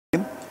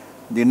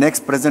The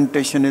next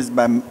presentation is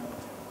by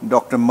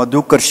Dr.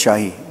 Madhukar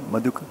Shahi.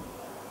 Madhukar?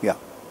 Yeah.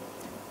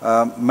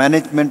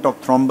 Management of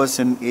thrombus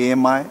in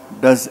AMI.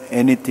 Does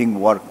anything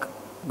work?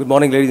 Good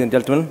morning, ladies and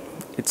gentlemen.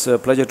 It's a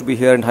pleasure to be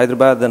here in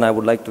Hyderabad, and I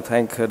would like to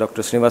thank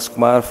Dr. Srinivas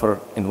Kumar for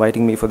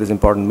inviting me for this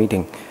important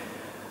meeting.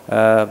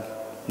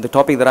 The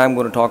topic that I'm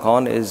going to talk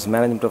on is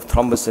management of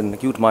thrombus in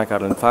acute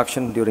myocardial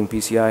infarction during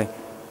PCI.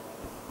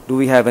 Do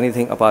we have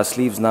anything up our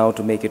sleeves now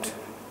to make it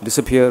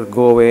disappear,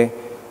 go away,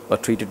 or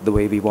treat it the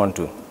way we want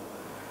to?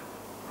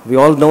 We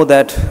all know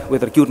that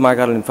with acute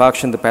myocardial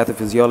infarction, the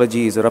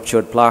pathophysiology is a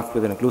ruptured plaque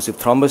with an occlusive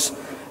thrombus.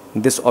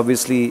 This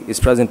obviously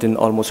is present in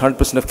almost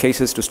 100% of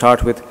cases to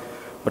start with,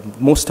 but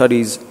most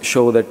studies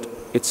show that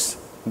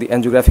the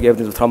angiographic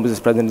evidence of thrombus is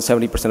present in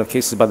 70% of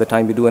cases by the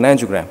time we do an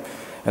angiogram.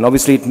 And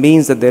obviously it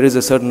means that there is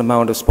a certain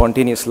amount of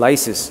spontaneous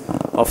lysis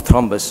of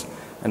thrombus,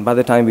 and by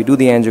the time we do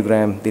the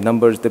angiogram,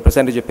 the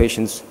percentage of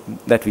patients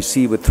that we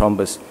see with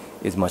thrombus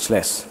is much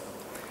less.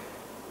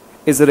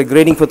 Is there a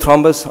grading for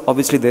thrombus?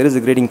 Obviously there is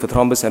a grading for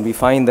thrombus, and we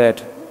find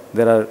that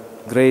there are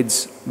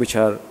grades which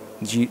are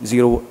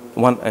 0,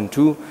 1, and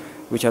 2,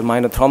 which are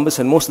minor thrombus,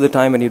 and most of the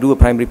time when you do a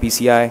primary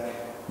PCI,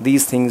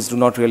 these things do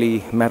not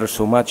really matter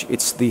so much.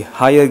 It's the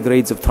higher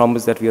grades of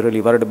thrombus that we are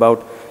really worried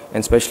about, and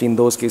especially in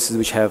those cases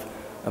which have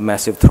a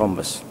massive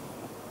thrombus.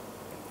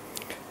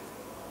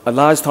 A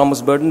large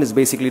thrombus burden is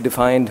basically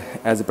defined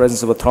as the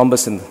presence of a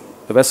thrombus in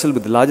the vessel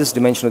with the largest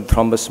dimension of the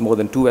thrombus more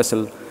than 2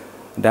 vessel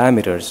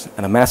diameters,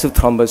 and a massive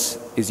thrombus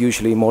is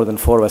usually more than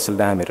 4 vessel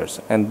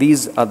diameters. And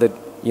these are the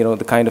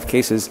kind of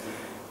cases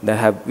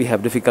that we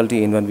have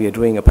difficulty in when we are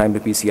doing a primary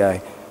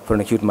PCI for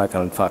an acute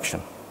myocardial infarction.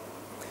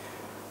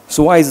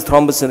 So why is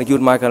thrombus in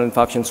acute myocardial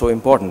infarction so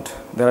important?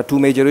 There are two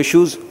major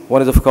issues.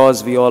 One is, of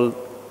course, the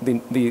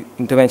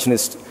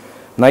interventionist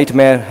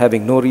nightmare,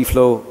 having no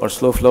reflow or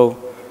slow flow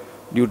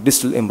due to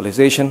distal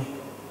embolization,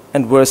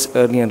 and worse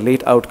early and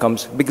late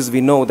outcomes, because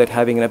we know that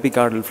having an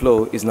epicardial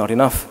flow is not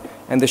enough,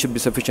 and there should be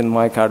sufficient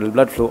myocardial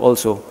blood flow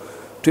also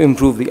to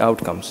improve the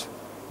outcomes,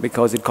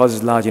 because it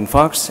causes large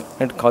infarcts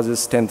and it causes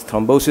stent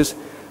thrombosis.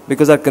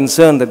 Because our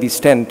concern that the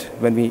stent,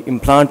 when we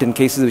implant in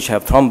cases which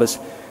have thrombus,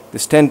 the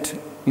stent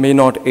may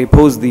not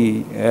oppose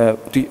the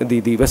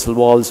vessel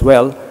walls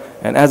well,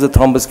 and as the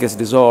thrombus gets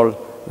dissolved,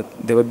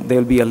 there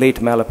will be a late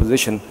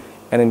malapposition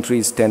and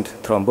increased stent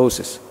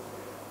thrombosis.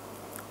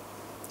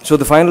 So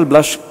the final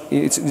blush,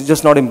 it's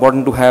just not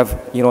important to have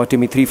a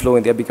TIMI3 flow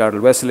in the epicardial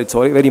vessel. It's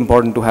very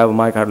important to have a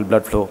myocardial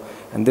blood flow,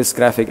 and this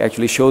graphic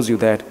actually shows you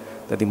that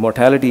the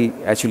mortality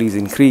actually is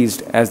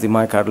increased as the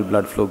myocardial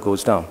blood flow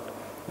goes down.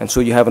 And so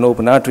you have an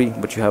open artery,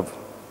 but you have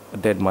a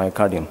dead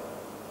myocardium.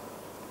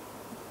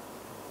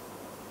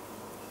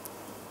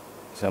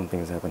 Something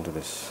has happened to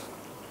this.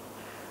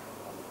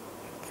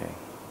 Okay.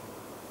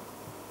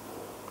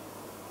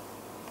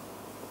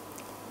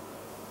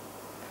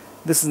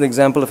 This is an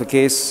example of a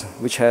case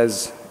which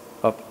has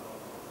a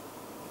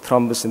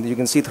thrombus. You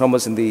can see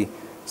thrombus in the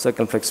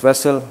circumflex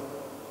vessel.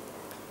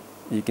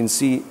 You can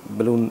see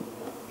balloon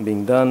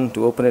being done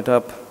to open it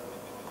up.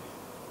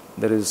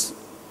 There is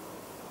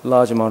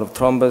large amount of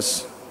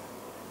thrombus.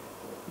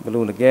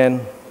 Balloon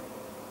again.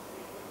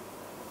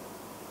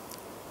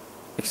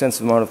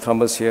 Extensive amount of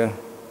thrombus here.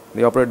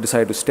 The operator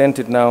decided to stent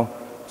it now.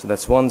 So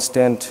that's one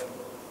stent.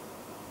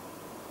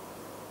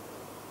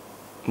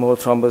 More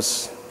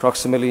thrombus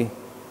proximally.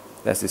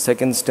 That's the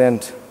second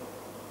stent.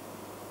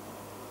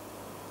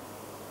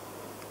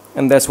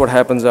 And that's what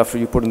happens after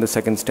you put in the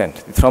second stent.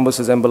 The thrombus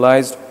is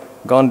embolized,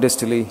 gone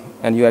distally,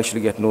 and you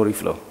actually get no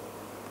reflow.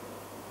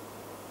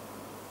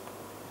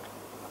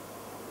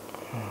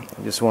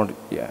 I just want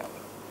to, yeah.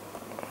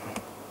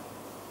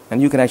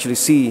 And you can actually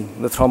see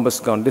the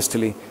thrombus gone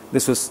distally.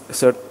 This was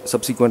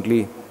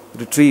subsequently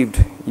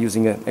retrieved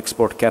using an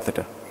export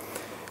catheter.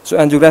 So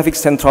angiographic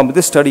stent thrombus,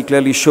 this study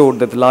clearly showed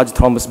that the large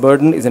thrombus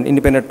burden is an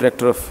independent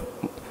predictor of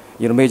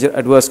major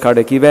adverse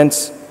cardiac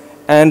events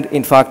and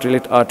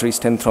infarct-related artery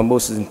stent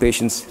thrombosis in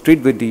patients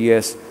treated with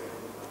DES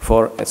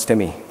for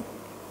STEMI.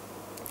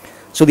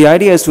 So the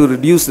idea is to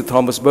reduce the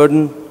thrombus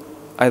burden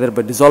either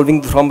by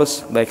dissolving the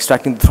thrombus, by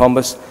extracting the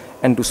thrombus,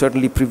 and to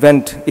certainly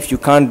prevent, if you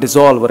can't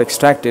dissolve or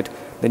extract it,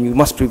 then you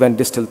must prevent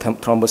distal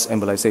thrombus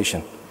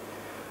embolization.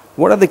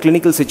 What are the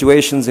clinical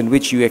situations in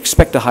which you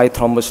expect a high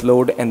thrombus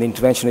load and the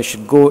interventionist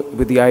should go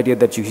with the idea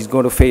that he's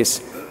going to face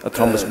a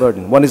thrombus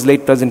burden? One is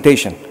late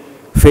presentation,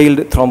 failed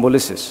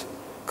thrombolysis,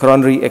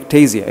 coronary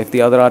ectasia. If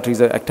the other arteries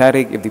are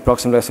ectatic, if the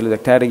proximal vessel is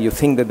ectatic, you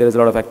think that there is a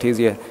lot of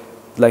ectasia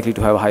likely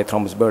to have a high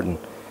thrombus burden.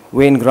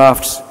 Vein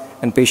grafts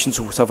and patients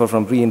who suffer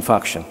from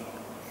reinfarction.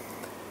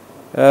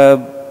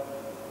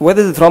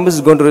 Whether the thrombus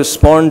is going to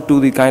respond to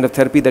the kind of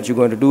therapy that you're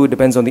going to do, it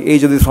depends on the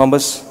age of the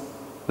thrombus,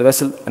 the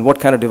vessel, and what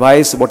kind of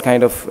device, what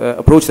kind of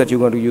approach that you're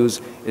going to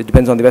use. It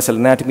depends on the vessel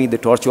anatomy, the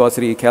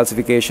tortuosity,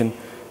 calcification.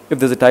 If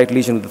there's a tight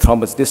lesion with the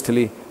thrombus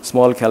distally,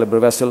 small caliber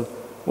vessel,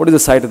 what is the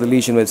site of the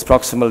lesion, whether it's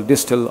proximal,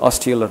 distal,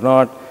 ostial or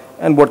not,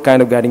 and what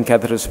kind of guiding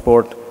catheter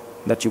support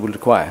that you will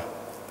require.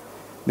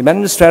 The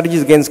management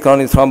strategies against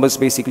coronary thrombus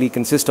basically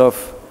consist of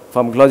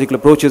pharmacological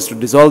approaches to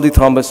dissolve the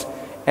thrombus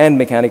and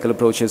mechanical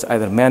approaches,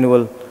 either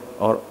manual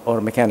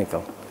or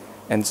mechanical.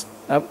 And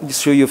I'll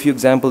just show you a few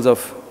examples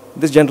of,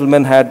 this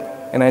gentleman had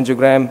an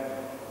angiogram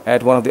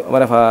at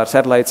one of our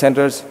satellite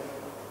centers.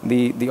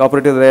 The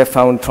operator there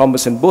found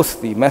thrombus in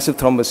both, the massive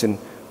thrombus in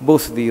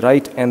both the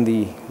right and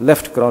the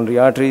left coronary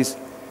arteries.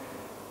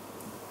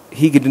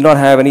 He did not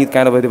have any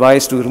kind of a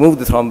device to remove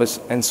the thrombus,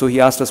 and so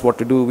he asked us what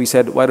to do. We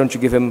said, why don't you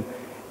give him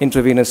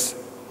intravenous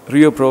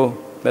RioPro,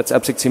 that's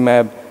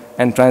abciximab,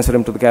 and transfer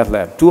him to the cath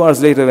lab. 2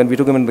 hours later, when we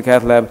took him into the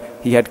cath lab,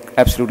 he had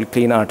absolutely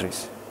clean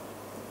arteries.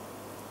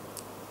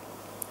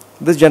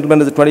 This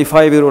gentleman is a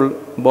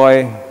 25-year-old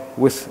boy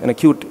with an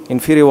acute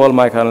inferior wall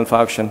myocardial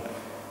infarction,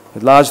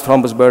 with large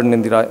thrombus burden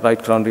in the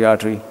right coronary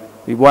artery.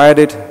 We wired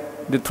it,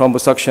 did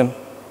thrombosuction,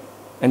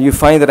 and you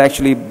find that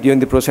actually during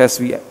the process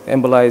we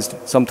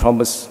embolized some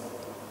thrombus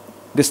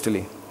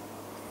distally.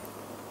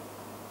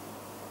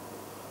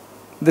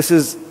 This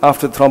is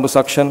after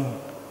thrombosuction.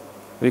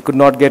 We could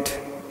not get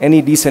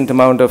any decent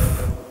amount of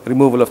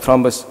removal of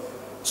thrombus,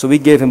 so we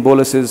gave him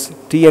boluses,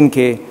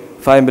 TNK,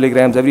 5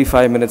 milligrams every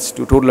 5 minutes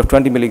to a total of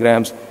 20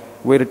 milligrams,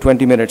 waited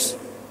 20 minutes,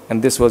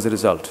 and this was the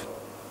result.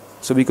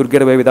 So we could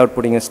get away without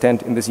putting a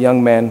stent in this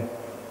young man.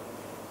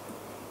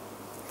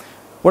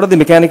 What are the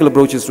mechanical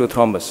approaches to a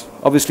thrombus?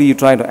 Obviously, you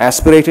try to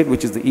aspirate it,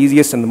 which is the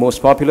easiest and the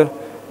most popular,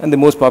 and the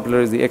most popular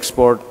is the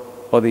export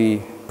or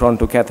the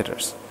pronto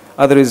catheters.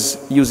 Other is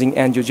using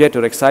angiojet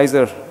or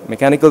exciser,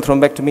 mechanical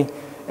thrombectomy,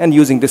 and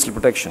using distal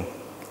protection.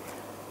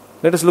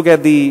 Let us look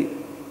at the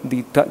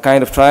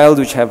kind of trials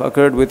which have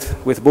occurred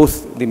with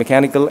both the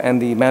mechanical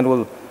and the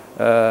manual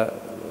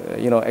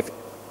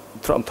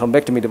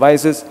thrombectomy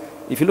devices.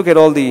 If you look at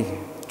all the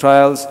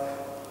trials,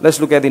 let's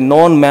look at the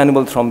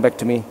non-manual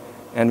thrombectomy,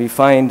 and we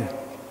find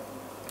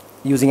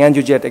using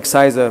angiojet,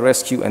 exciser,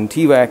 rescue, and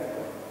TVAC.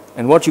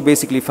 And what you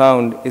basically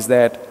found is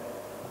that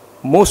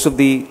most of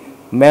the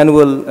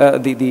manual,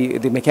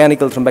 the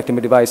mechanical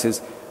thrombectomy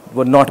devices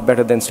were not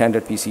better than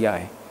standard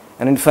PCI.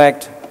 And in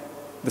fact,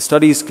 the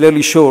studies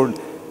clearly showed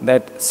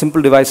that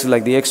simple devices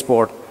like the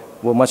export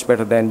were much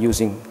better than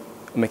using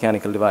a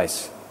mechanical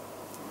device.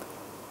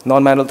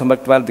 Non-manual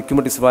thrombectomy, the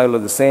cumulative survival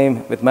is the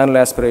same. With manual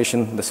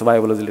aspiration, the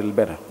survival is a little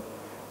better.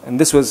 And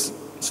this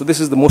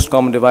is the most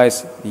common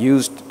device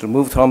used to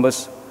remove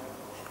thrombus.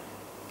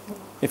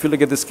 If you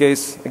look at this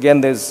case, again,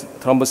 there's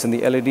thrombus in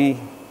the LED.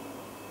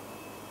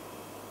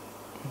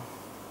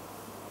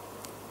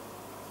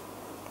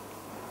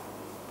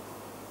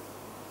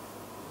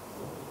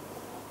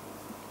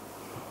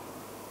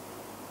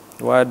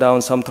 Wire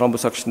down, some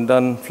thrombosuction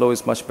done, flow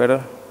is much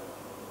better.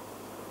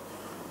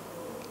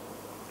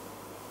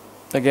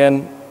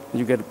 Again,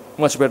 you get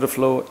much better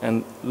flow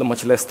and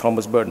much less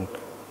thrombus burden.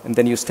 And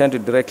then you stent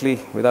it directly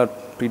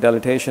without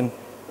pre-dilatation,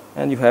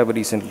 and you have a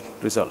decent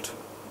result.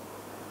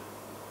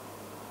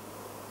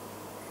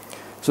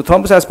 So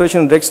thrombus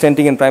aspiration and direct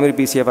stenting in primary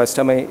PCFI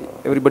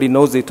STEMI, everybody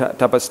knows the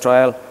TAPAS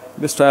trial.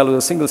 This trial was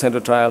a single-center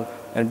trial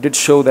and did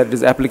show that it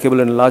is applicable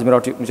in a large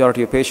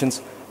majority of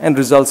patients and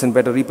results in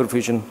better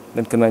reperfusion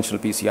than conventional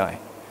PCI.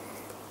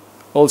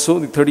 Also,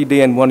 the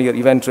 30-day and 1-year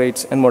event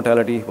rates and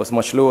mortality was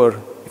much lower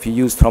if you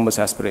use thrombus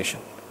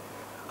aspiration.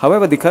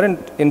 However, the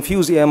current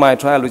INFUSE AMI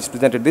trial, which is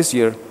presented this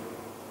year,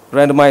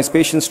 randomized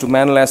patients to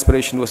manual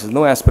aspiration versus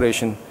no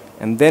aspiration,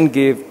 and then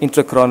gave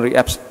intracoronary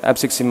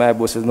abciximab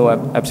versus no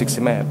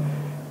abciximab.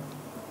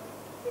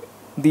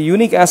 The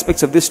unique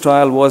aspects of this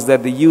trial was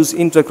that they used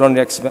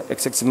intracoronary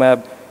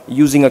abciximab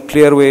using a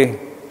clearway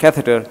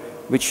catheter,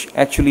 which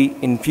actually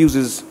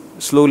infuses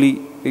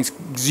slowly,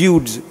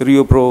 exudes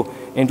RioPro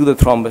into the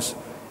thrombus,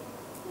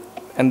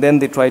 and then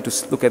they try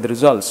to look at the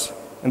results.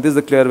 And this is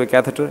the clearway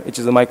catheter, which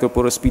is a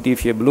microporous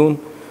PTFE balloon,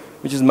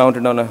 which is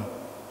mounted on a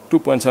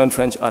 2.7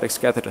 French RX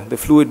catheter. The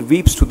fluid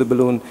weeps to the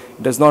balloon,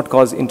 does not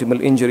cause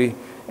intimal injury,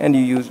 and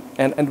you use,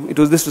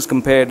 this was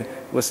compared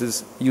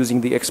versus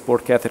using the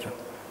export catheter.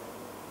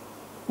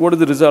 What are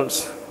the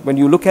results? When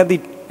you look at the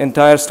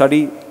entire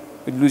study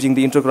using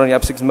the intracoronary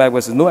abciximab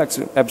versus no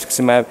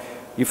abciximab,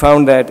 you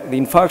found that the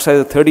infarct size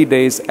at 30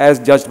 days, as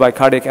judged by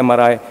cardiac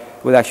MRI,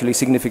 was actually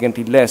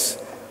significantly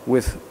less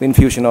with the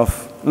infusion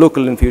of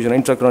local infusion,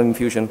 intracoronary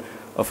infusion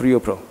of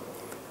RioPro.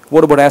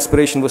 What about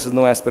aspiration versus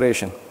no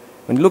aspiration?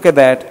 When you look at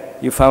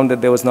that, you found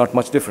that there was not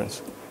much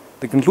difference.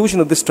 The conclusion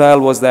of this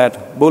trial was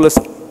that bolus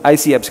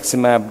IC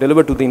abciximab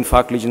delivered to the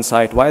infarct lesion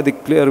site via the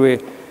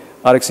clearway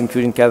RX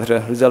infusion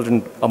catheter resulted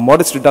in a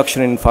modest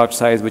reduction in infarct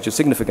size, which is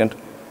significant.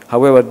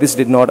 However, this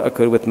did not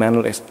occur with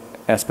manual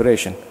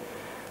aspiration.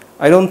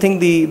 I don't think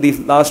the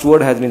last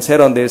word has been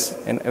said on this,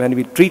 and when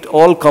we treat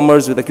all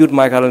comers with acute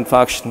myocardial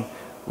infarction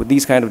with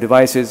these kind of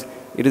devices,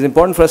 it is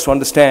important for us to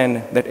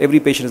understand that every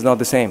patient is not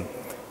the same.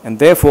 And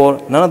therefore,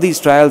 none of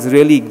these trials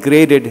really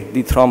graded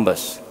the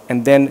thrombus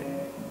and then,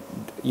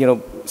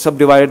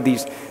 subdivided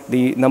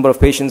the number of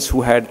patients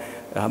who had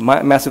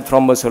massive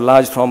thrombus or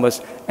large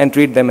thrombus and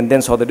treat them and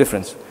then saw the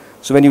difference.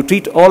 So when you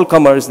treat all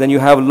comers, then you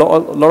have a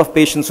lot of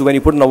patients who, when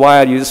you put in a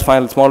wire, you just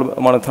find a small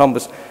amount of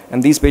thrombus,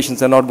 and these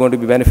patients are not going to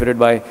be benefited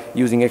by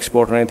using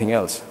export or anything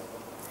else.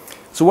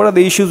 So what are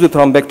the issues with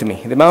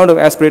thrombectomy? The amount of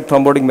aspirated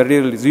thrombotic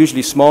material is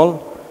usually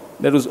small.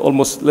 that was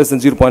almost less than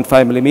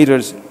 0.5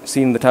 millimeters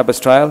seen in the TAPUS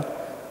trial.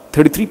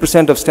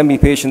 33% of STEMI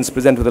patients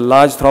present with a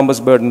large thrombus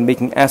burden,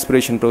 making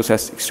aspiration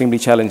process extremely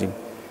challenging.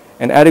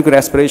 And adequate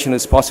aspiration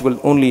is possible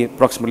only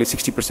approximately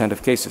 60%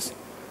 of cases.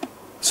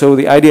 So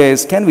the idea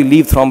is, can we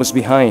leave thrombus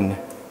behind?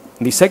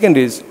 And the second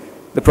is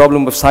the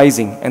problem of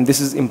sizing, and this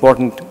is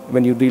important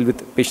when you deal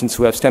with patients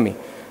who have STEMI,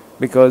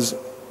 because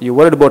you're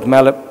worried about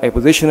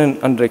malapposition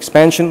and under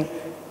expansion.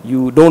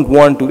 You don't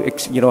want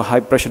to, high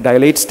pressure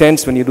dilate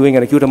stents when you're doing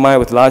an acute MI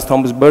with large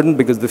thrombus burden,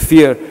 because the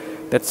fear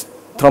that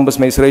thrombus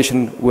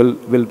maceration will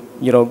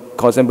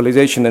cause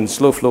embolization and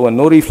slow flow and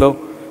no reflow.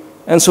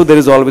 And so there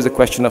is always a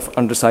question of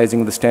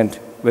undersizing the stent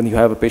when you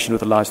have a patient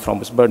with a large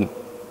thrombus burden.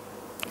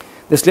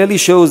 This clearly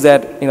shows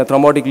that in a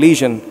thrombotic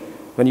lesion,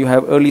 when you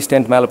have early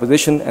stent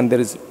malapposition, and there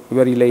is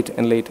very late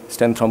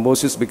stent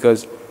thrombosis,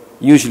 because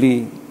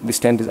usually the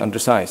stent is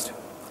undersized.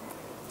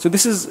 So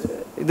this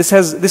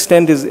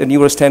stent is a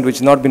newer stent which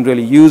has not been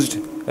really used,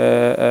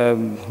 out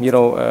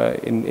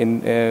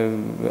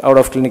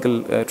of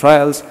clinical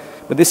trials.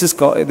 But this is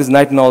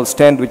nitinol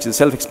stent, which is a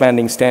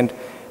self-expanding stent.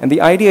 And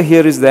the idea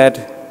here is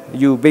that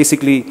you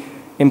basically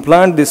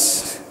implant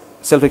this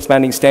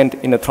self-expanding stent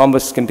in a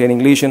thrombus-containing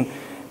lesion,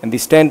 and the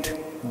stent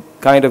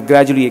kind of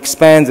gradually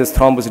expands as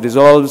thrombus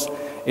dissolves.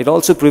 It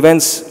also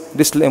prevents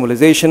distal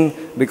embolization,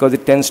 because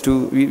it tends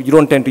to, you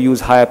don't tend to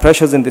use higher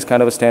pressures in this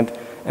kind of a stent,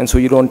 and so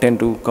you don't tend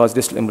to cause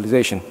distal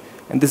embolization.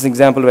 And this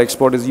example where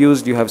export is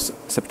used, you have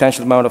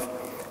substantial amount of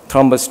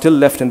thrombus still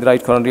left in the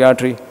right coronary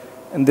artery,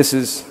 and this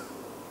is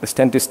the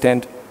stented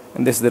stent,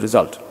 and this is the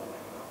result.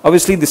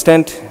 Obviously, the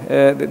stent,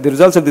 the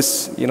results of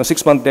this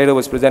 6-month data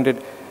was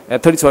presented, the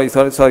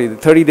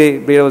 30-day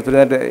data was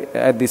presented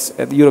at the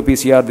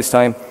EuroPCR this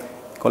time,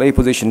 called A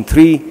position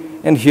 3,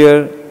 and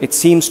here it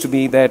seems to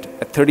be that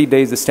at 30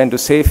 days the stent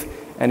was safe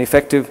and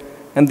effective,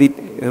 and the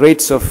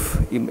rates of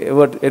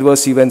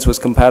adverse events was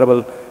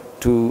comparable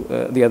to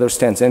the other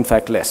stents, in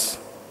fact less.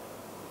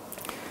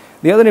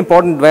 The other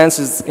important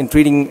advances in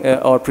treating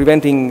or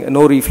preventing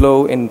no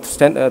reflow in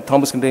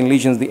thrombus-containing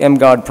lesions, the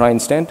M-Guard prime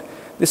stent.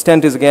 This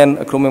stent is again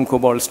a chromium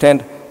cobalt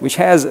stent which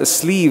has a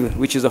sleeve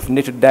which is of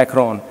knitted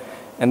Dacron,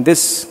 and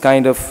this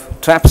kind of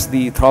traps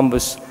the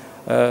thrombus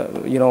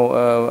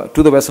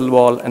to the vessel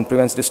wall and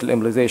prevents distal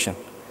embolization.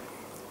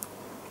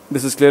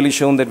 This is clearly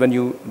shown that when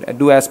you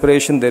do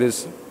aspiration, there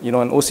is an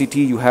OCT,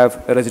 you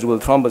have a residual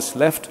thrombus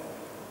left,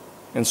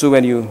 and so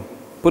when you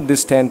put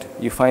this stent,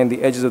 you find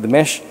the edges of the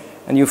mesh,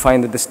 and you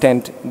find that the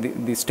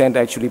stent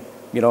actually,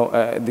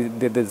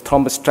 the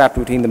thrombus trapped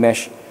between the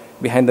mesh,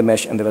 behind the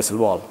mesh and the vessel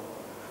wall.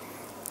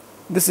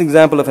 This is an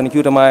example of an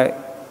acute MI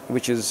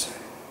which is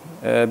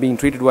being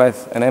treated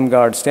with an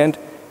M-Guard stent.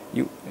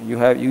 You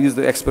use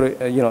the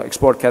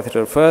export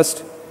catheter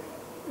first,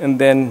 and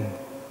then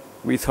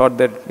we thought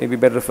that it would be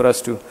better for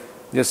us to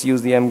just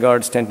use the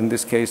M-Guard stent in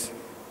this case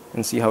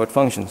and see how it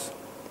functions.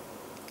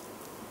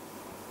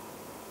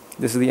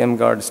 This is the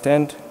M-Guard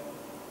stent,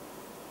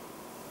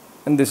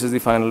 and this is the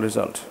final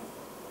result.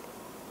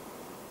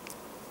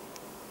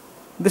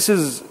 This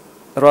is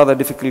a rather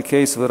difficult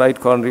case of the right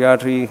coronary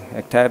artery,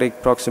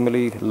 ectatic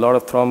proximally, a lot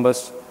of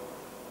thrombus.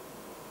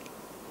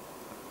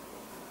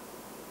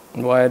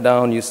 Wire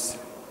down, you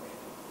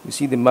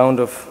see the amount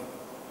of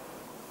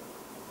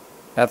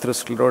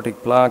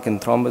atherosclerotic plaque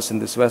and thrombus in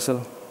this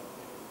vessel.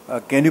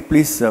 Can you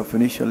please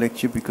finish your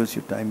lecture, because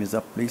your time is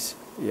up, please?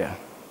 Yeah.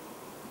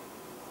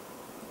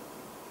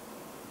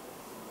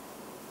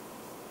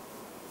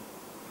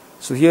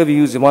 So here we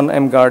use one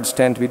M-Guard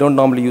stent. We don't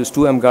normally use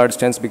two M-Guard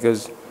stents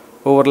because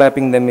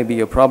overlapping them may be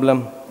a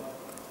problem.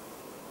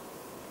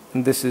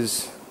 And this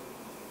is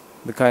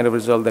the kind of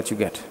result that you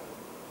get.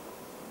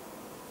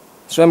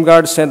 So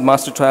M-Guard stent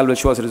master trial will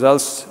show us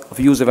results of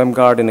use of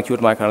M-Guard in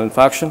acute myocardial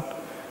infarction.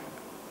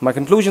 My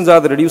conclusions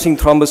are that reducing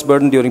thrombus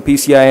burden during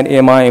PCI and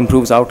AMI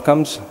improves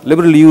outcomes.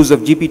 Liberal use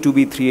of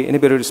GP2B3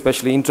 inhibitor,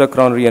 especially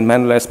intracoronary and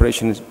manual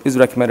aspiration, is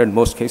recommended in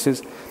most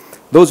cases.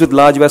 Those with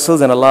large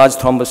vessels and a large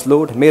thrombus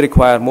load may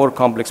require more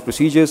complex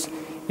procedures,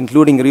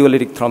 including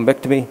rheolytic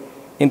thrombectomy,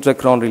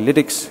 intracoronary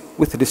lytics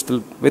with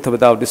or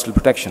without distal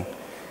protection.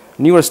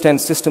 Newer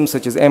stent systems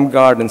such as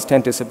M-Guard and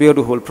Stentis appear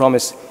to hold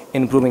promise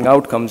in improving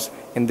outcomes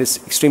in this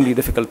extremely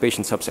difficult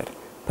patient subset.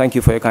 Thank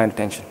you for your kind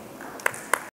attention.